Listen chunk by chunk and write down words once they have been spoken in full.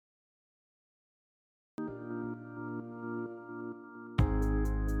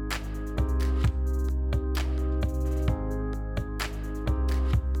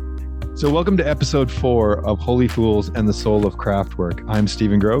So welcome to episode 4 of Holy Fools and the Soul of Craftwork. I'm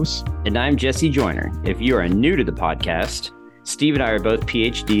Stephen Grosz. And I'm Jesse Joyner. If you are new to the podcast, Steve and I are both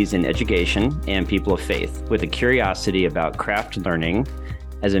PhDs in education and people of faith with a curiosity about craft learning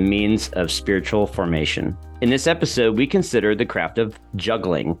as a means of spiritual formation. In this episode, we consider the craft of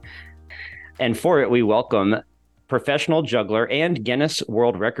juggling. And for it, we welcome professional juggler and Guinness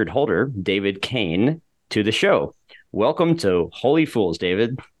World Record holder, David Cain, to the show. Welcome to Holy Fools,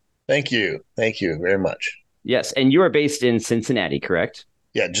 David. Thank you. Thank you very much. Yes. And you are based in Cincinnati, correct?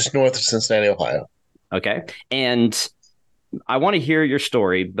 Yeah, just north of Cincinnati, Ohio. Okay. And I want to hear your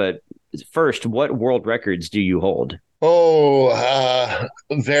story, but first, what world records do you hold?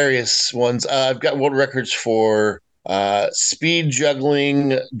 Various ones. I've got world records for speed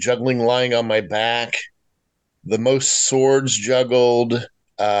juggling, juggling lying on my back, the most swords juggled,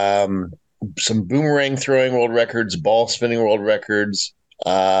 some boomerang throwing world records, ball spinning world records.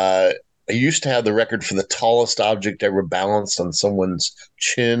 I used to have the record for the tallest object ever balanced on someone's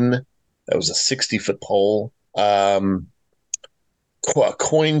chin. That was a 60-foot pole.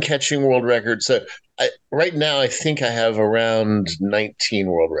 Coin catching world record. So right now, I think I have around 19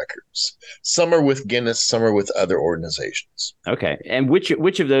 world records. Some are with Guinness, some are with other organizations. Okay. And which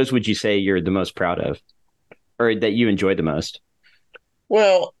of those would you say you're the most proud of, or that you enjoy the most?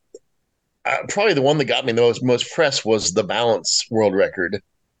 Well, probably the one that got me the most press was the balance world record.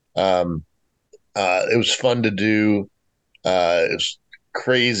 It was fun to do. It was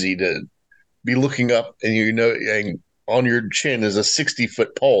crazy to be looking up and and on your chin is a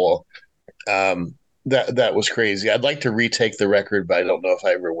 60-foot pole. That was crazy. I'd like to retake the record, but I don't know if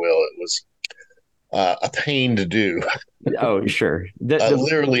I ever will. It was a pain to do. Oh, sure.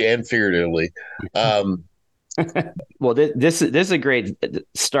 Literally and figuratively. Well, this is a great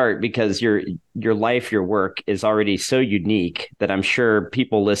start because your life, your work is already so unique that I'm sure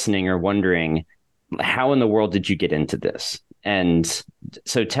people listening are wondering, how in the world did you get into this? And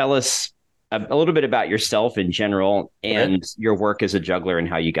so tell us a little bit about yourself in general and your work as a juggler and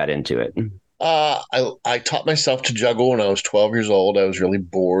how you got into it. I taught myself to juggle when I was 12 years old. I was really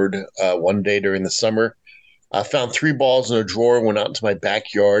bored one day during the summer. I found 3 balls in a drawer, went out into my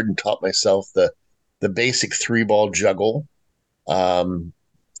backyard and taught myself the basic 3-ball juggle.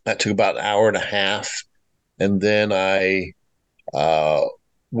 That took about an hour and a half. And then I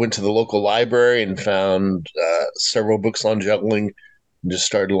went to the local library and found several books on juggling and just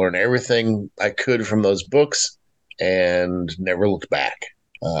started to learn everything I could from those books and never looked back.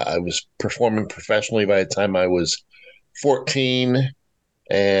 I was performing professionally by the time I was 14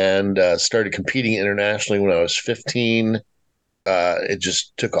 and started competing internationally when I was 15. It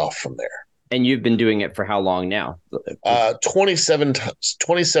just took off from there. And you've been doing it for how long now? 27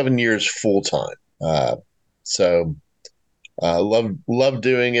 years full time. So love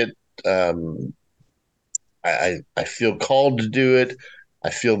doing it. I feel called to do it. I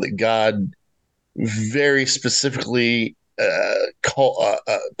feel that God very specifically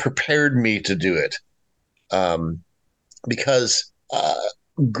prepared me to do it. Because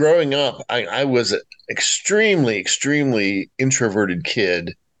growing up, I was an extremely introverted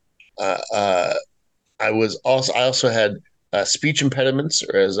kid. I also had speech impediments,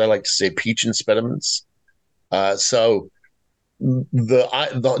 or as I like to say, peach impediments. So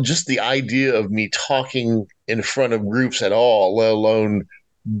just the idea of me talking in front of groups at all, let alone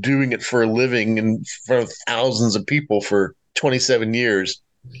doing it for a living in front of thousands of people for 27 years,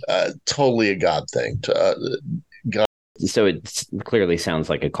 totally a God thing. God. So it clearly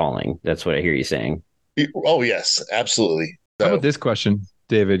sounds like a calling. That's what I hear you saying. Oh, yes, absolutely. How about this question,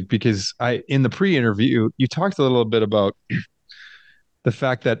 David? Because in the pre-interview, you talked a little bit about the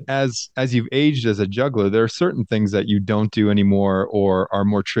fact that as you've aged as a juggler, there are certain things that you don't do anymore or are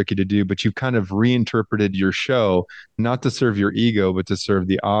more tricky to do, but you've kind of reinterpreted your show, not to serve your ego, but to serve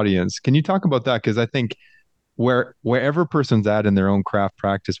the audience. Can you talk about that? Because I think wherever person's at in their own craft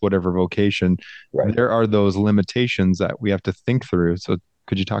practice, whatever vocation, right, there are those limitations that we have to think through. So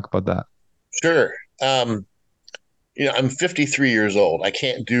could you talk about that? Sure. I'm 53 years old. I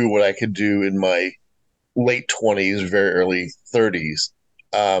can't do what I could do in my late 20s, very early 30s.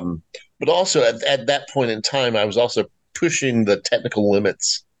 But also at that point in time, I was also pushing the technical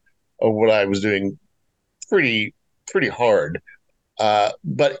limits of what I was doing pretty hard.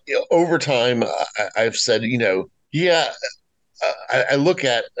 But over time, I've said, I look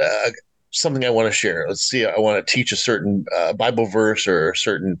at something I want to share. Let's see, I want to teach a certain Bible verse or a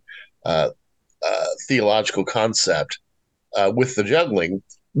certain theological concept with the juggling.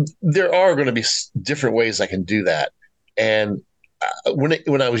 There are going to be different ways I can do that. And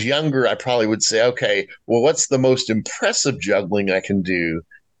when I was younger, I probably would say, okay, well, what's the most impressive juggling I can do?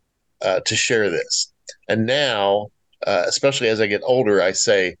 to share this. And now, especially as I get older, I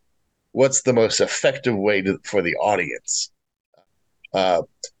say, what's the most effective way for the audience? But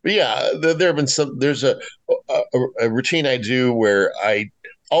yeah, there have been some. There's a routine I do where I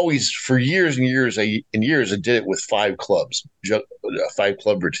always, for years and years, I did it with five clubs, a five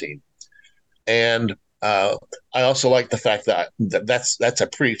club routine, and I also like the fact that's a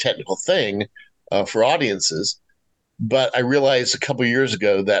pretty technical thing for audiences. But I realized a couple of years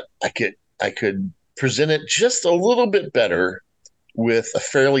ago that I could present it just a little bit better with a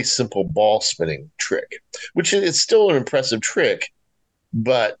fairly simple ball spinning trick, which is still an impressive trick,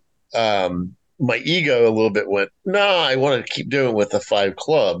 but my ego a little bit went, no, I want to keep doing it with the five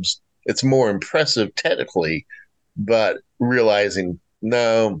clubs. It's more impressive technically, but realizing,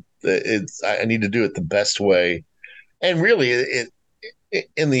 no, I need to do it the best way. And really,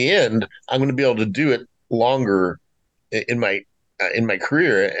 in the end, I'm going to be able to do it longer in my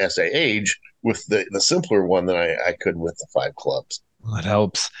career as I age with the simpler one than I could with the five clubs. Well, that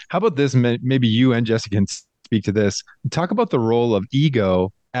helps. How about this? Maybe you and Jessica can speak to this. Talk about the role of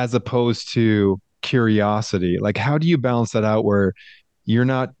ego as opposed to curiosity. Like, how do you balance that out where you're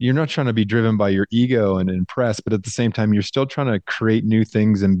not trying to be driven by your ego and impress, but at the same time you're still trying to create new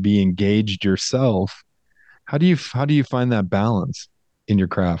things and be engaged yourself. How do you find that balance in your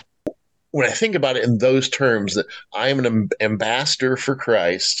craft? When I think about it in those terms, that I am an ambassador for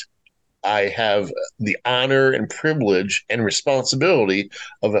Christ, I have the honor and privilege and responsibility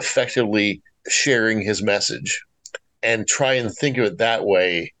of effectively sharing his message, and try and think of it that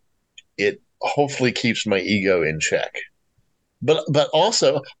way. It hopefully keeps my ego in check. But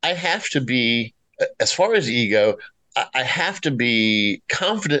also I have to be, as far as ego, I have to be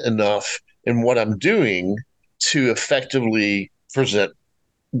confident enough in what I'm doing to effectively present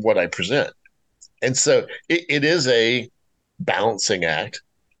what I present. And so it is a balancing act.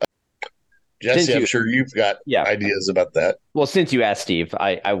 Since Jesse, I'm you, sure you've got yeah, ideas about that. well, since you asked, Steve,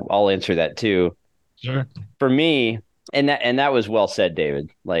 I'll answer that too. Sure. For me, and that was well said,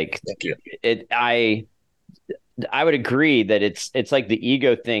 David. Like Thank you. it, I would agree that it's like the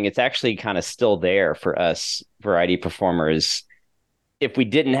ego thing. It's actually kind of still there for us variety performers. If we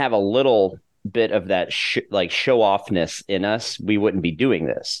didn't have a little bit of that like show offness in us, we wouldn't be doing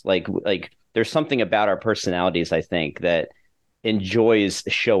this. Like there's something about our personalities, I think, that enjoys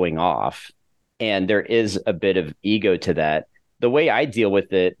showing off, and there is a bit of ego to that. The way I deal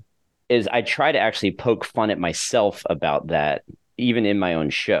with it is I try to actually poke fun at myself about that, even in my own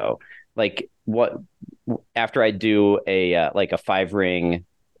show. Like what after I do a like a 5 ring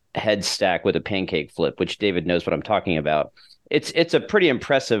head stack with a pancake flip, which David knows what I'm talking about. It's a pretty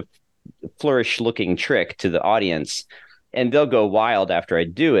impressive flourish looking trick to the audience, and they'll go wild after I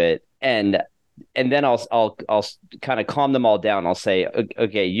do it. And then I'll kind of calm them all down. I'll say,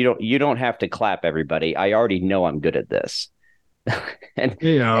 okay, you don't have to clap, everybody. I already know I'm good at this. and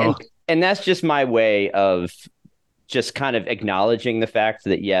You know, and that's just my way of just kind of acknowledging the fact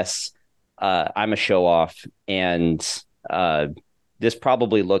that yes, I'm a show off, and this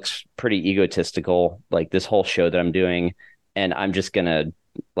probably looks pretty egotistical, like this whole show that I'm doing, and I'm just gonna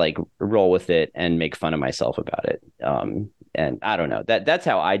like roll with it and make fun of myself about it. And I don't know, that's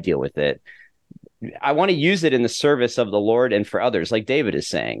how I deal with it. I want to use it in the service of the Lord and for others, like David is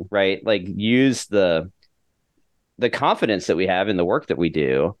saying, right? Like use the confidence that we have in the work that we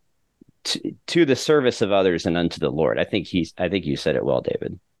do to the service of others and unto the Lord. I think you said it well,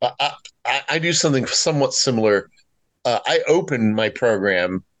 David. I do something somewhat similar. I open my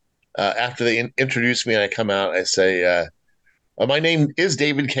program after they introduce me, and I come out. I say, "My name is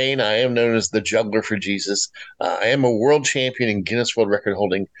David Cain. I am known as the Juggler for Jesus. I am a world champion in Guinness World Record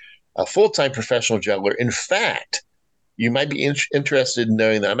holding, a full-time professional juggler. In fact, you might be interested in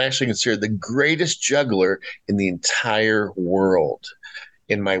knowing that I'm actually considered the greatest juggler in the entire world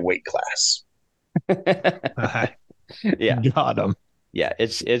in my weight class." I Yeah, got him. yeah,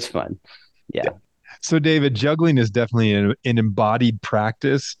 it's fun. Yeah. So, David, juggling is definitely an embodied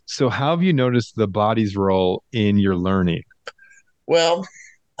practice. So, how have you noticed the body's role in your learning? Well,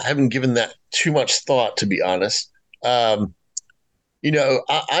 I haven't given that too much thought, to be honest. Um,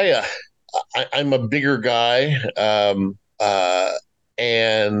 I'm a bigger guy,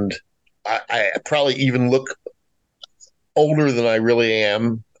 and I probably even look older than I really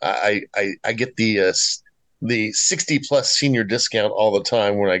am. I get the 60 plus senior discount all the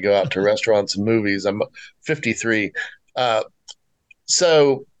time when I go out to restaurants and movies. I'm 53, uh,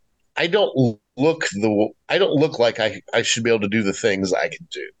 so I don't look like I should be able to do the things I can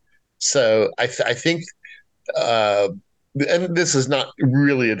do. So I think, uh, and this is not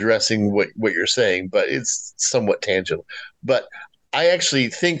really addressing what you're saying, but it's somewhat tangential. But I actually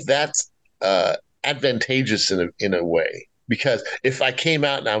think that's advantageous in a way, because if I came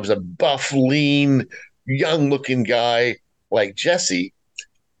out and I was a buff, lean, young looking guy like Jesse,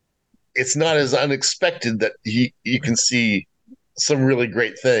 it's not as unexpected that you can see some really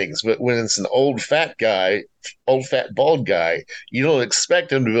great things. But when it's an old fat guy, old fat bald guy, you don't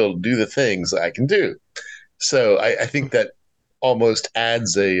expect him to be able to do the things I can do. So I think that almost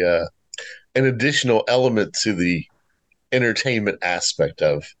adds a an additional element to the entertainment aspect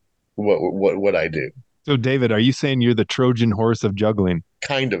of what I do. So, David, are you saying you're the Trojan horse of juggling?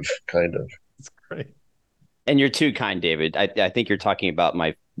 Kind of. That's great. And you're too kind, David. I think you're talking about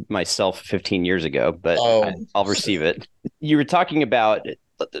myself 15 years ago, but Oh, I'll receive it. You were talking about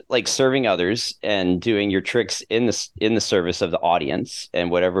like serving others and doing your tricks in the service of the audience and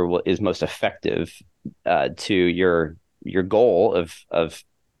whatever is most effective to your goal of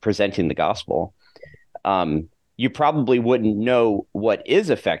presenting the gospel. You probably wouldn't know what is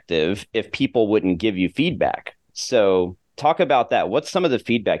effective if people wouldn't give you feedback. So talk about that. What's some of the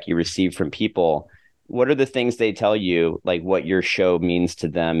feedback you receive from people? What are the things they tell you, like what your show means to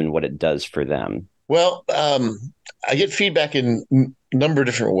them and what it does for them? well, I get feedback in a number of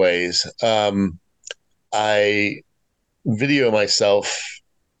different ways. I video myself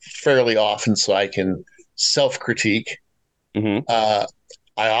fairly often so I can self critique. Mm-hmm.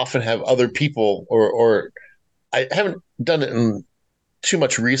 I often have other people, or I haven't done it in too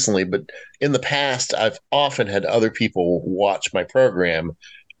much recently, but in the past, I've often had other people watch my program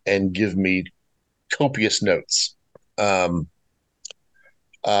and give me copious notes. Um,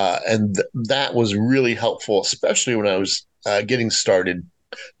 and that was really helpful, especially when I was getting started,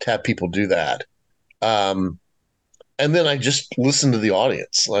 to have people do that. Um, and then I just listened to the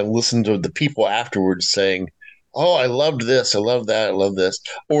audience. I listened to the people afterwards saying, "Oh, I loved this. I love that. I love this."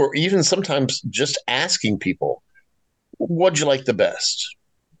 Or even sometimes just asking people, "What'd you like the best?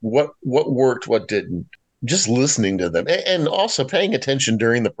 What worked? What didn't?" Just listening to them, and also paying attention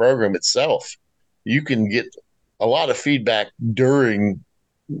during the program itself. You can get a lot of feedback during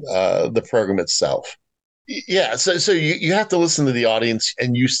the program itself. Yeah, so you have to listen to the audience,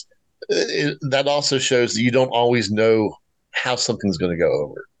 and that also shows that you don't always know how something's going to go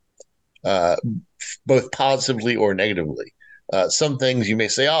over, uh, both positively or negatively. Some things you may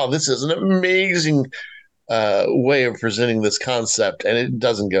say, "Oh, this is an amazing way of presenting this concept," and it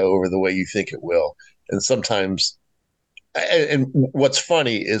doesn't go over the way you think it will. And sometimes, and what's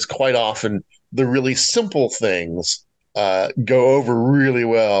funny is quite often the really simple things go over really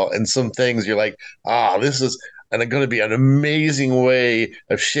well, and some things you're like, this is going to be an amazing way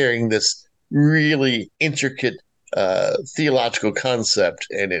of sharing this really intricate theological concept,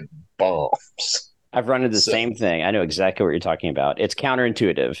 and it bombs. I've run into the So, same thing. I know exactly what you're talking about. It's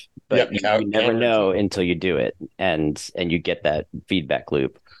counterintuitive, yep, but you never know counterintuitive. until you do it, and you get that feedback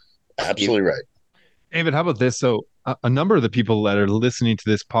loop. Steve? Absolutely right. David, how about this? So, a number of the people that are listening to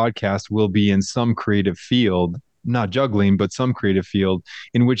this podcast will be in some creative field, not juggling, but some creative field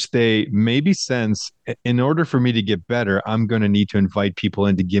in which they maybe sense, in order for me to get better, I'm going to need to invite people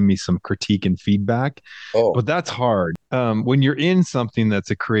in to give me some critique and feedback. Oh, But that's hard. When you're in something that's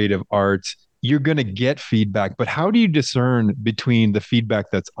a creative art, you're going to get feedback. But how do you discern between the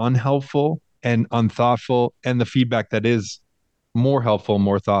feedback that's unhelpful and unthoughtful and the feedback that is more helpful,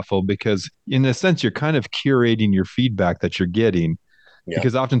 more thoughtful? Because in a sense, you're kind of curating your feedback that you're getting. yeah,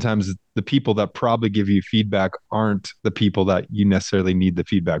 Because oftentimes the people that probably give you feedback aren't the people that you necessarily need the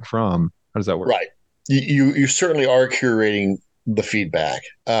feedback from. How does that work? right. You certainly are curating the feedback.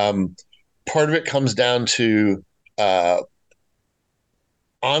 Part of it comes down to uh,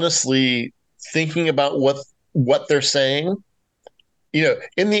 honestly thinking about what they're saying.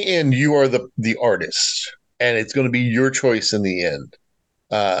 In the end, you are the artist, and it's going to be your choice in the end.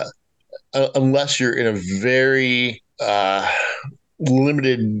 Uh, Unless you're in a very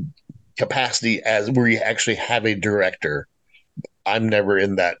limited capacity, as where you actually have a director. I'm never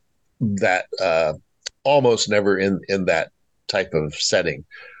in that almost never in that type of setting.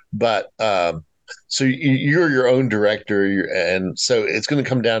 But so you're your own director, and so it's going to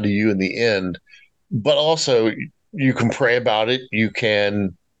come down to you in the end. But also, you can pray about it. You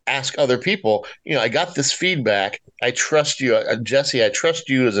can ask other people. I got this feedback. I trust you, Jesse. I trust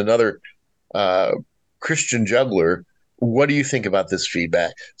you as another uh, Christian juggler. What do you think about this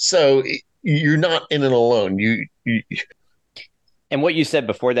feedback? So you're not in it alone. You And what you said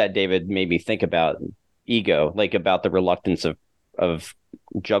before that, David, made me think about ego, like about the reluctance of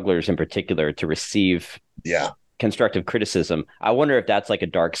jugglers in particular to receive yeah. constructive criticism. I wonder if that's like a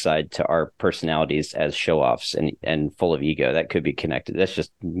dark side to our personalities as show-offs and full of ego. That could be connected. That's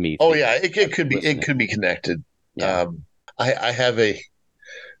just me Oh thinking. yeah, it could be connected. Yeah. I have a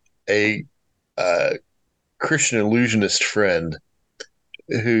Christian illusionist friend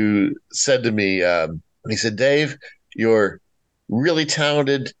who said to me, he said, Dave, you're really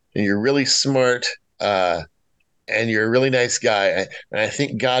talented and you're really smart, and you're a really nice guy. And I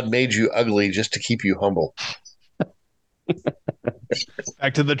think God made you ugly just to keep you humble.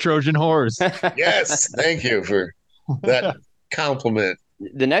 Back to the Trojan horse. Yes, thank you for that compliment.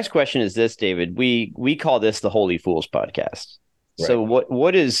 The next question is this, David. We call this the Holy Fools podcast. Right. So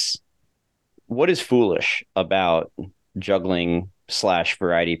what is foolish about juggling /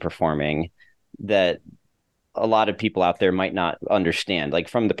 variety performing that a lot of people out there might not understand? Like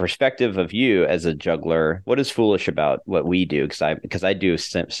from the perspective of you as a juggler, what is foolish about what we do? Because I do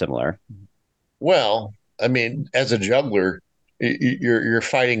similar. Well, I mean, as a juggler, you're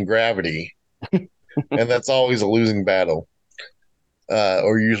fighting gravity, and that's always a losing battle,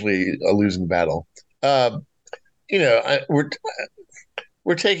 or usually a losing battle. Uh,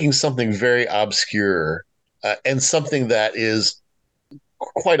 we're taking something very obscure, and something that is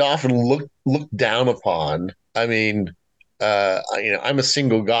quite often looked down upon. I mean, I'm a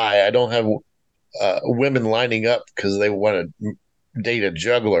single guy. I don't have women lining up because they want to date a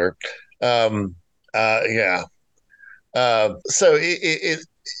juggler. Yeah. So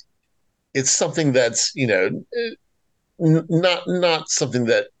it's something that's not something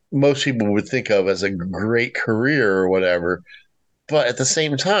that most people would think of as a great career or whatever. But at the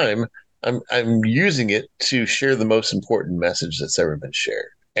same time, I'm using it to share the most important message that's ever been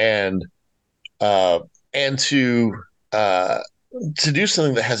shared, and uh, and to do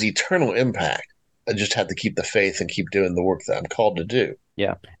something that has eternal impact. I just have to keep the faith and keep doing the work that I'm called to do.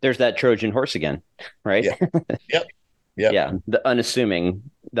 Yeah. There's that Trojan horse again, right? Yeah. Yep. Yep. Yeah. The unassuming,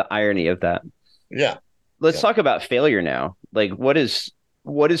 the irony of that. Yeah. Let's talk about failure now. Like what is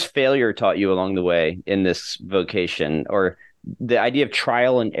failure taught you along the way in this vocation, or the idea of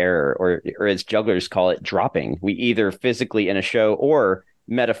trial and error, or as jugglers call it, dropping? We either physically in a show or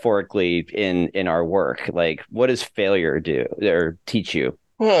metaphorically in our work. Like what does failure do or teach you?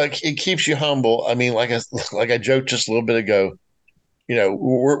 Well, it keeps you humble. I mean, like I joked just a little bit ago,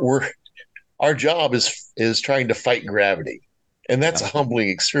 we're our job is trying to fight gravity, and that's a humbling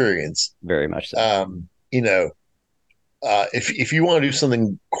experience. Very much so. If you want to do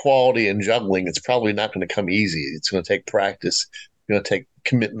something quality in juggling, it's probably not going to come easy. It's going to take practice. It's going to take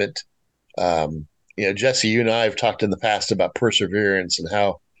commitment. Jesse, you and I have talked in the past about perseverance and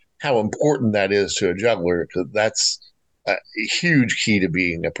how important that is to a juggler. Because that's a huge key to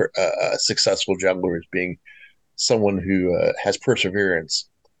being a successful juggler, is being someone who has perseverance.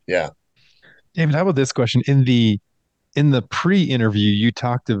 Yeah. David, how about this question? In the pre-interview, you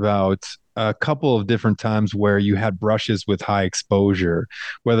talked about a couple of different times where you had brushes with high exposure,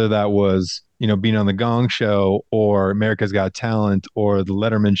 whether that was, being on the Gong Show or America's Got Talent or the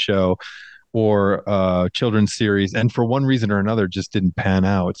Letterman Show or children's series, and for one reason or another just didn't pan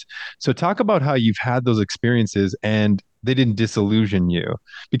out. So talk about how you've had those experiences and they didn't disillusion you.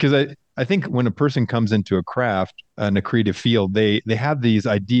 Because I think when a person comes into a craft and a creative field, they have these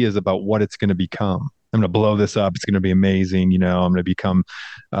ideas about what it's going to become. I'm going to blow this up. It's going to be amazing. I'm going to become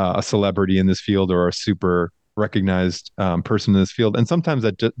a celebrity in this field or a super recognized person in this field. And sometimes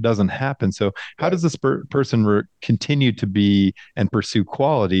that doesn't happen. So how does this person continue to be and pursue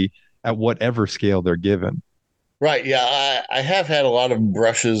quality at whatever scale they're given? Right. Yeah. I have had a lot of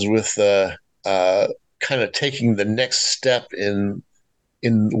brushes with kind of taking the next step in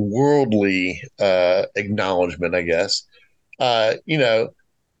worldly acknowledgement, I guess.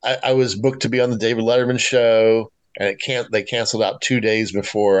 I was booked to be on the David Letterman show, and they canceled out 2 days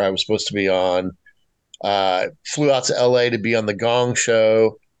before I was supposed to be on. Flew out to LA to be on the Gong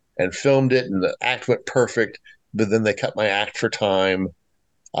show and filmed it, and the act went perfect, but then they cut my act for time.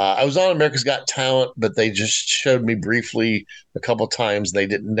 I was on America's Got Talent, but they just showed me briefly a couple times. They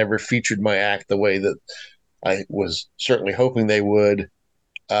never featured my act the way that I was certainly hoping they would.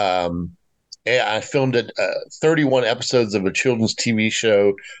 I filmed it 31 episodes of a children's TV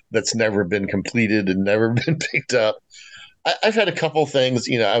show that's never been completed and never been picked up. I've had a couple things.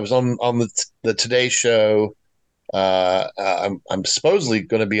 I was on the Today Show. I'm supposedly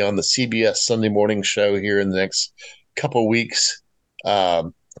going to be on the CBS Sunday morning show here in the next couple weeks.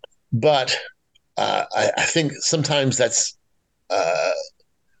 But I think sometimes that's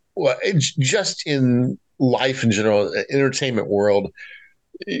just in life in general, entertainment world.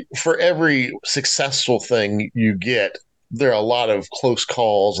 For every successful thing you get, there are a lot of close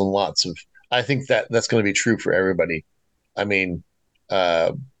calls and lots of. I think that's going to be true for everybody. I mean,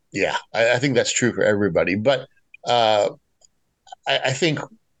 yeah, I think that's true for everybody. But I think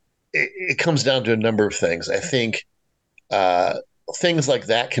it comes down to a number of things. I think uh, things like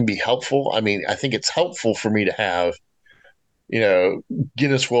that can be helpful. I mean, I think it's helpful for me to have,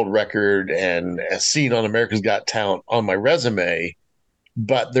 Guinness World Record and as seen on America's Got Talent on my resume,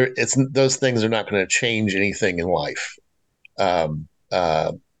 but those things are not going to change anything in life. Um,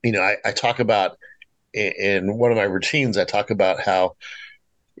 I talk about in one of my routines, I talk about how,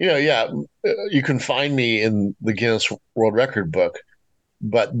 yeah, you can find me in the Guinness World Record book,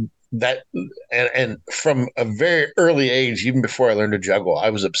 but that and from a very early age, even before I learned to juggle, I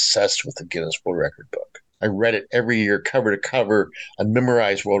was obsessed with the Guinness World Record book. I read it every year, cover to cover. I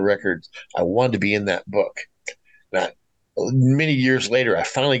memorized world records. I wanted to be in that book. Now, many years later, I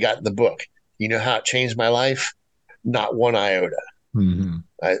finally got in the book. You know how it changed my life? Not one iota. Mm-hmm.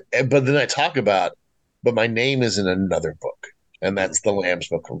 But then I talk about, but my name is in another book, and that's the Lamb's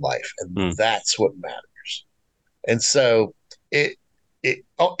Book of Life, and that's what matters. And so it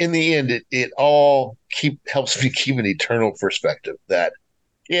in the end, it all helps me keep an eternal perspective that,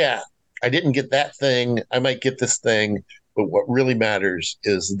 yeah, I didn't get that thing. I might get this thing, but what really matters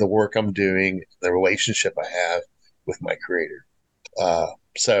is the work I'm doing, the relationship I have with my creator.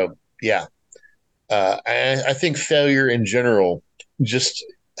 So yeah, I think failure in general just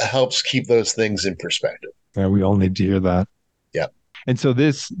helps keep those things in perspective. Yeah, we all need to hear that. Yeah. And so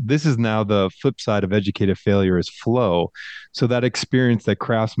this is now the flip side of educative failure is flow. So that experience that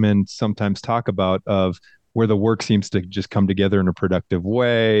craftsmen sometimes talk about of where the work seems to just come together in a productive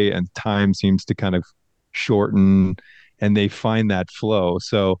way and time seems to kind of shorten and they find that flow.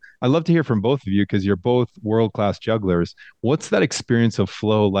 So I'd love to hear from both of you because you're both world-class jugglers. What's that experience of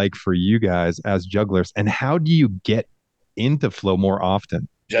flow like for you guys as jugglers and how do you get into flow more often?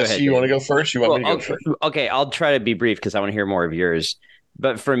 Jesse, you want to go first? You want me to go first? Okay, I'll try to be brief because I want to hear more of yours.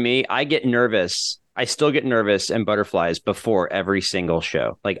 But for me, I get nervous. I still get nervous and butterflies before every single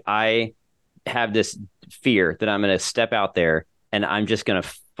show. Like I have this fear that I'm going to step out there and I'm just going to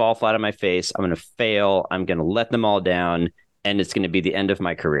fall flat on my face. I'm going to fail. I'm going to let them all down. And it's going to be the end of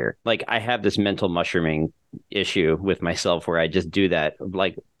my career. Like I have this mental mushrooming issue with myself where I just do that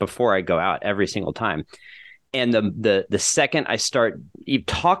like before I go out every single time. And the second I start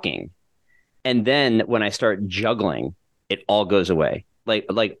talking, and then when I start juggling, it all goes away.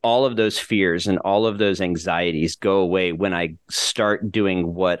 Like all of those fears and all of those anxieties go away when I start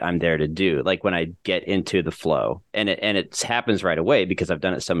doing what I'm there to do. Like when I get into the flow, and it happens right away because I've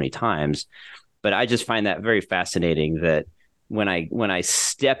done it so many times. But I just find that very fascinating that when I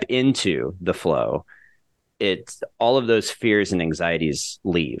step into the flow, it's all of those fears and anxieties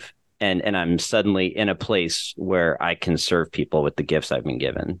leave. And I'm suddenly in a place where I can serve people with the gifts I've been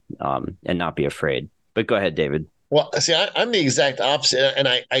given, and not be afraid. But go ahead, David. Well, see, I'm the exact opposite, and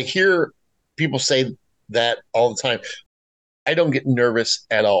I hear people say that all the time. I don't get nervous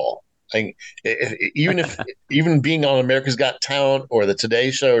at all. Even being on America's Got Talent or the Today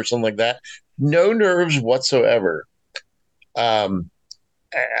Show or something like that, no nerves whatsoever. I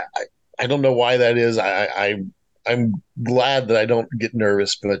don't know why that is. I'm glad that I don't get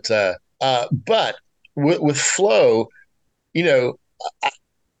nervous, but with flow,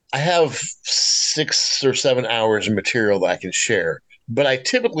 I have 6 or 7 hours of material that I can share, but I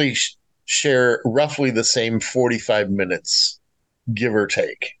typically share roughly the same 45 minutes, give or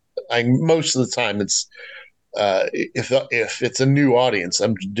take. Most of the time, it's if it's a new audience,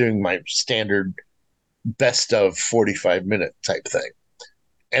 I'm doing my standard best of 45-minute type thing,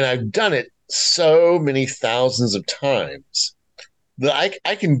 and I've done it so many thousands of times that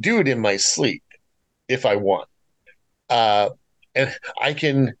I can do it in my sleep if I want. And I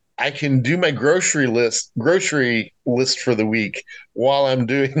can do my grocery list for the week while I'm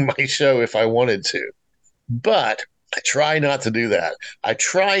doing my show if I wanted to. But I try not to do that. I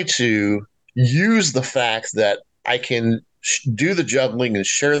try to use the fact that I can do the juggling and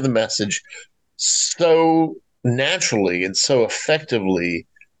share the message so naturally and so effectively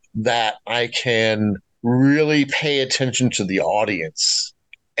that I can really pay attention to the audience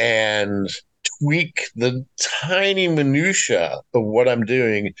and tweak the tiny minutia of what I'm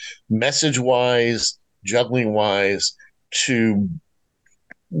doing, message wise, juggling wise, to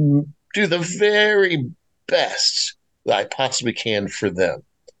do the very best that I possibly can for them.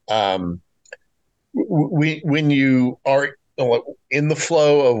 When you are in the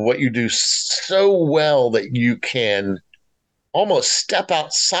flow of what you do so well that you can almost step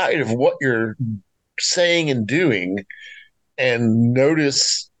outside of what you're saying and doing and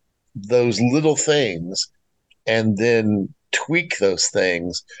notice those little things and then tweak those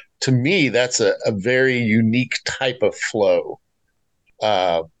things. To me, that's a very unique type of flow.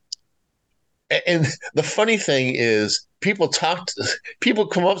 And the funny thing is people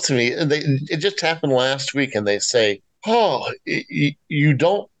come up to me and it just happened last week and they say, You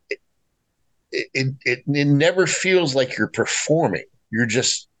don't. It never feels like you're performing.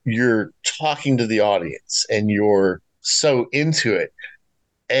 You're talking to the audience, and you're so into it,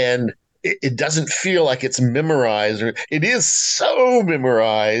 and it doesn't feel like it's memorized. Or it is so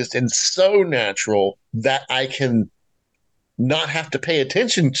memorized and so natural that I can not have to pay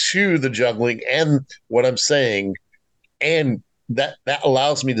attention to the juggling and what I'm saying, and that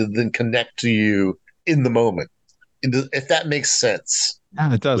allows me to then connect to you in the moment, if that makes sense.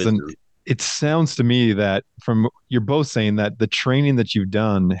 Yeah, it does. And Wisdom. it sounds to me that from you're both saying that the training that you've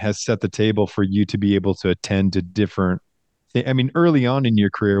done has set the table for you to be able to attend to different. I mean, early on in your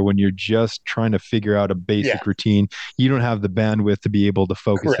career, when you're just trying to figure out a Yeah, basic routine, you don't have the bandwidth to be able to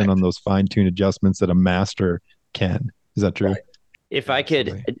focus in on correct. those fine-tuned adjustments that a master can. Is that true? Right. If I could,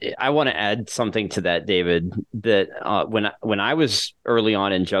 Absolutely. I want to add something to that, David. That when I was early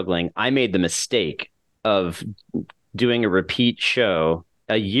on in juggling, I made the mistake of doing a repeat show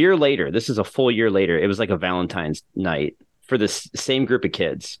a year later. This is a full year later. It was like a Valentine's night for this same group of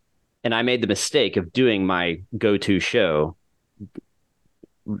kids, and I made the mistake of doing my go-to show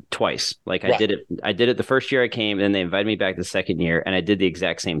twice. Like Right. I did it the first year I came, and they invited me back the second year, and I did the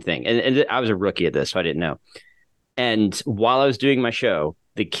exact same thing. And I was a rookie at this, so I didn't know. And while I was doing my show,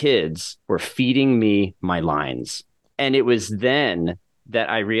 the kids were feeding me my lines. And it was then that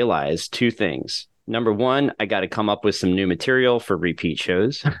I realized two things. Number one, I got to come up with some new material for repeat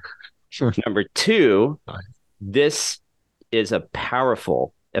shows. Sure. Number two, this is a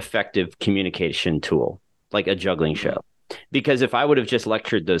powerful, effective communication tool, like a juggling show. Because if I would have just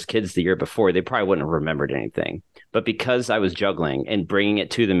lectured those kids the year before, they probably wouldn't have remembered anything. But because I was juggling and bringing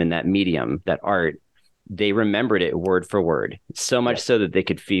it to them in that medium, that art, they remembered it word for word, so much Right. so that they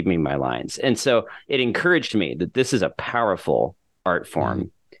could feed me my lines. And so it encouraged me that this is a powerful art Mm.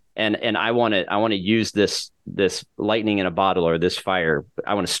 form. And I want to use this lightning in a bottle, or this fire.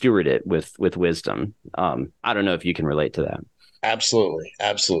 I want to steward it with wisdom. I don't know if you can relate to that. Absolutely.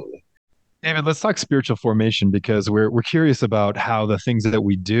 Absolutely. David, let's talk spiritual formation because we're curious about how the things that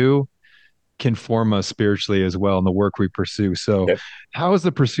we do can form us spiritually as well in the work we pursue. So, Okay. how has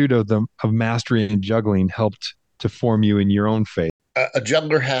the pursuit of mastery and juggling helped to form you in your own faith? A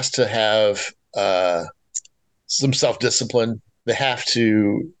juggler has to have some self discipline. They have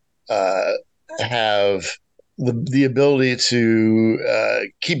to uh, have the ability to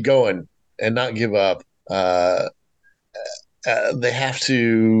keep going and not give up. They have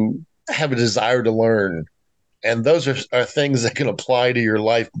to have a desire to learn, and those are things that can apply to your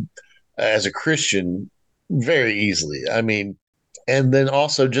life as a Christian very easily. I mean, and then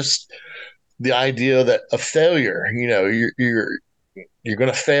also just the idea that a failure, you're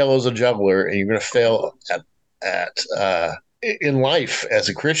going to fail as a juggler, and you're going to fail at in life as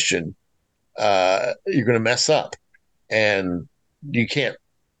a Christian. You're going to mess up, and you can't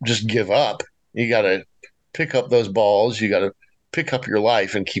just give up. You got to pick up those balls. You got to pick up your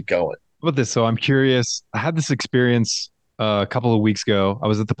life and keep going. How about this? So, I'm curious. I had this experience a couple of weeks ago. I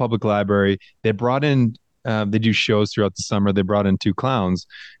was at the public library. They brought in, they do shows throughout the summer. They brought in two clowns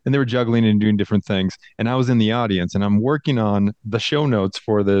and they were juggling and doing different things. And I was in the audience and I'm working on the show notes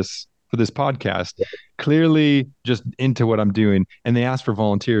for this podcast, clearly just into what I'm doing. And they asked for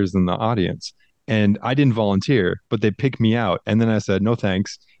volunteers in the audience. And I didn't volunteer, but they picked me out. And then I said, no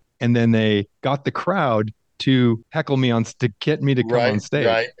thanks. And then they got the crowd to heckle me to get me to come on Right, stage.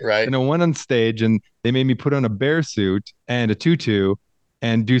 right, right. Then I went on stage and they made me put on a bear suit and a tutu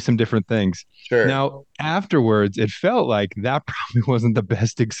and do some different things. Sure. Now, afterwards, it felt like that probably wasn't the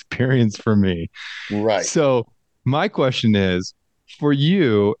best experience for me. Right. So, my question is for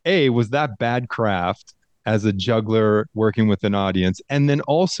you, A, was that bad craft as a juggler working with an audience? And then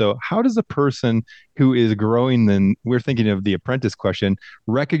also, how does a person who is growing, then we're thinking of the apprentice question,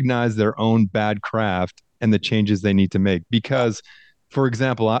 recognize their own bad craft and the changes they need to make? Because, for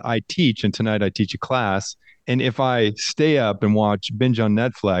example, I teach, and tonight I teach a class. And if I stay up and watch binge on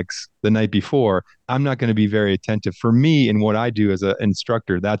Netflix the night before, I'm not going to be very attentive. For me, in what I do as an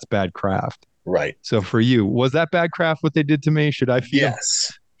instructor, that's bad craft. Right. So for you, was that bad craft what they did to me?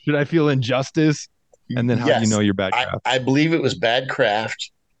 Yes. Should I feel injustice? And then how do you know Yes. you're bad craft? I believe it was bad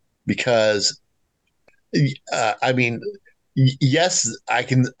craft because, I mean, yes,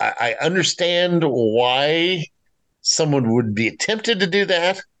 I understand why someone would be tempted to do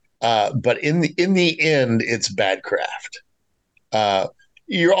that. But in the end, it's bad craft.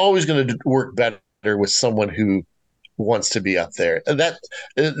 You're always going to work better with someone who wants to be up there.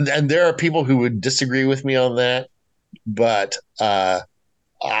 And there are people who would disagree with me on that, but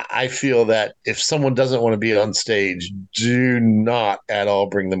I feel that if someone doesn't want to be on stage, do not at all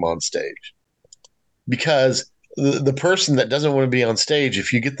bring them on stage, because the person that doesn't want to be on stage,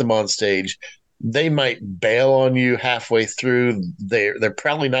 if you get them on stage, they might bail on you halfway through. They're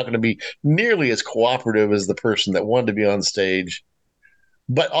probably not going to be nearly as cooperative as the person that wanted to be on stage.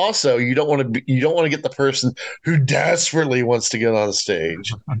 But also, you don't want to get the person who desperately wants to get on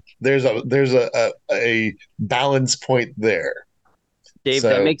stage. There's a balance point there. Dave, So,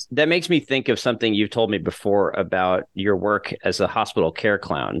 that makes me think of something you've told me before about your work as a hospital care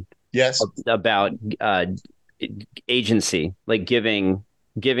clown. yes, About agency, like giving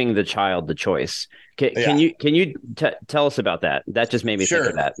the child the choice. Can you tell us about that? That just made me think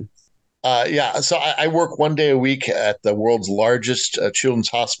of that. So I work one day a week at the world's largest children's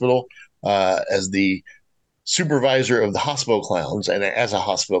hospital as the supervisor of the hospital clowns and as a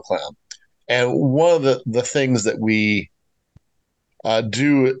hospital clown. And one of the things that we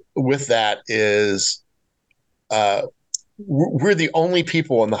do with that is we're the only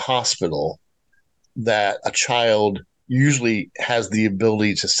people in the hospital that a child usually has the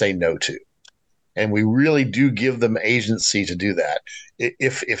ability to say no to. And we really do give them agency to do that.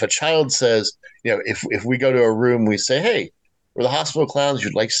 If a child says, if we go to a room, we say, hey, we're the hospital clowns,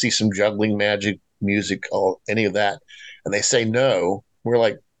 you'd like to see some juggling, magic, music, any of that, and they say no, we're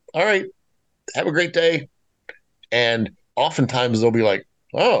like, all right, have a great day. And oftentimes they'll be like,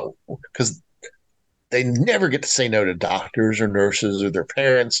 oh, because they never get to say no to doctors or nurses or their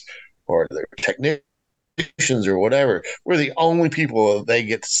parents or their technicians or whatever. We're the only people that they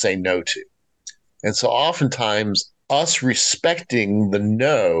get to say no to. And so oftentimes us respecting the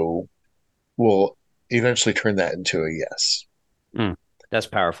no will eventually turn that into a yes. That's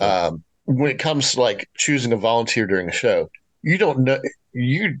powerful. When it comes to like choosing a volunteer during a show, you don't know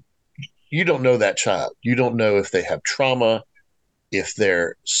that child. You don't know if they have trauma, if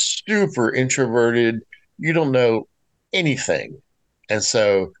they're super introverted. You don't know anything. And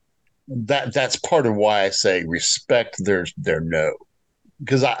so that's part of why I say respect their no.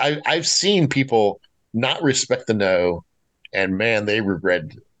 Because I've seen people not respect the no, and man, they regret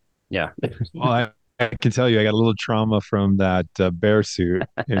it. Yeah. Well, I can tell you, I got a little trauma from that bear suit.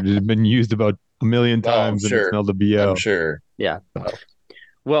 It had been used about a million times, and it smelled of BO. I'm sure. Yeah.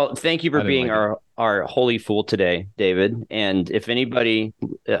 Well, thank you for being our holy fool today, David. And if anybody,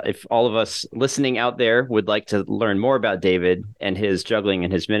 if all of us listening out there would like to learn more about David and his juggling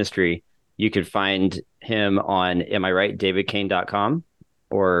and his ministry, you could find him on, am I right, davidcain.com?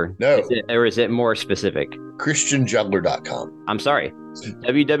 Or no, is it more specific? ChristianJuggler.com. I'm sorry,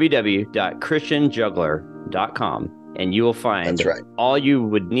 www.christianjuggler.com, and you will find all you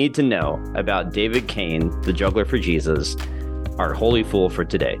would need to know about David Cain, the juggler for Jesus, our holy fool for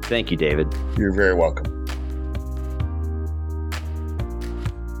today. Thank you, David. You're very welcome.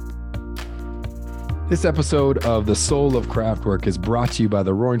 This episode of The Soul of Craftwork is brought to you by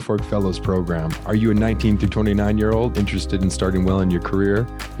the Roaring Fork Fellows Program. Are you a 19 to 29-year-old interested in starting well in your career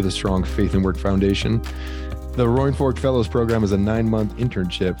with a strong faith and work foundation? The Roaring Fork Fellows Program is a 9-month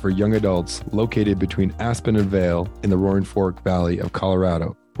internship for young adults located between Aspen and Vail in the Roaring Fork Valley of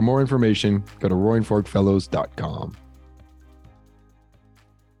Colorado. For more information, go to roaringforkfellows.com.